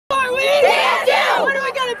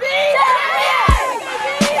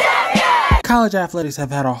College athletics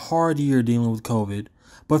have had a hard year dealing with COVID,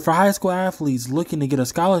 but for high school athletes looking to get a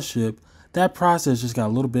scholarship, that process just got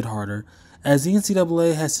a little bit harder, as the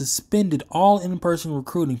NCAA has suspended all in-person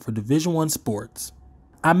recruiting for Division I sports.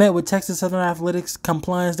 I met with Texas Southern Athletics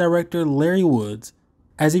Compliance Director Larry Woods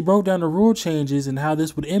as he broke down the rule changes and how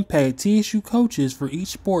this would impact TSU coaches for each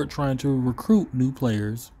sport trying to recruit new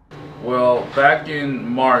players. Well, back in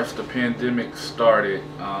March, the pandemic started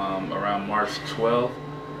around March 12th.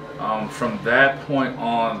 From that point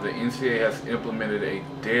on, the NCAA has implemented a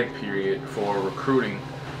dead period for recruiting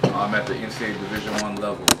at the NCAA Division I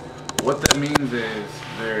level. What that means is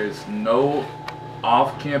there is no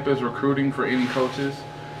off-campus recruiting for any coaches,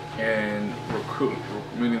 and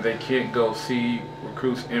meaning they can't go see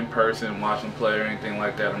recruits in person, watch them play or anything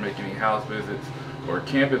like that, or make any house visits or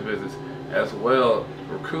campus visits. As well,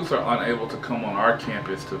 recruits are unable to come on our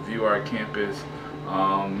campus to view our campus,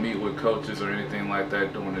 meet with coaches or anything like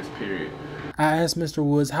that during this period. I asked Mr.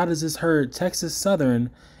 Woods, how does this hurt Texas Southern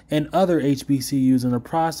and other HBCUs in the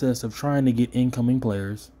process of trying to get incoming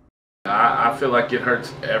players? I feel like it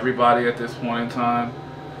hurts everybody at this point in time,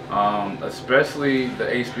 especially the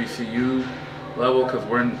HBCU level, because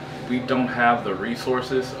we don't have the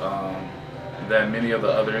resources that many of the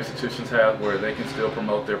other institutions have, where they can still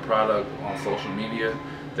promote their product on social media.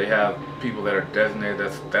 They have people that are designated,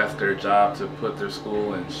 that's their job, to put their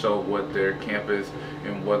school and show what their campus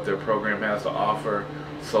and what their program has to offer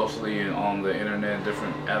socially and on the internet and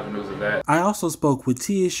different avenues of that. I also spoke with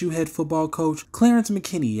TSU head football coach Clarence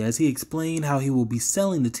McKinney as he explained how he will be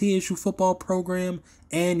selling the TSU football program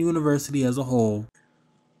and university as a whole.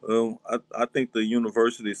 Well, I think the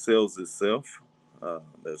university sells itself.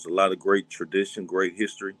 There's a lot of great tradition, great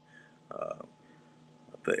history.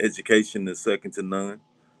 The education is second to none.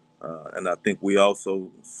 And I think we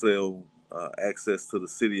also sell access to the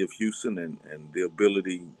city of Houston and the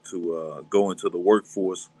ability to go into the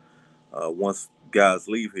workforce once guys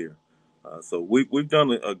leave here. So we've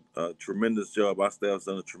done a tremendous job. Our staff's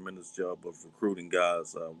done a tremendous job of recruiting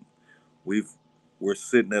guys. We're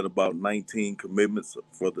sitting at about 19 commitments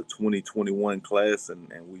for the 2021 class, and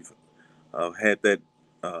we've had that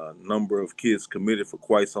number of kids committed for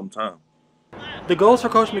quite some time. The goals for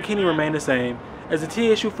Coach McKinney remain the same, as the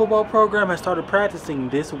TSU football program has started practicing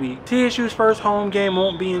this week. TSU's first home game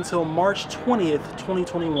won't be until March 20th,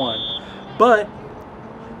 2021, but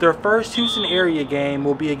their first Houston area game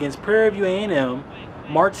will be against Prairie View A&M,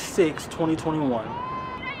 March 6, 2021.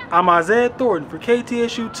 I'm Isaiah Thornton for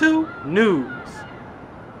KTSU 2 News.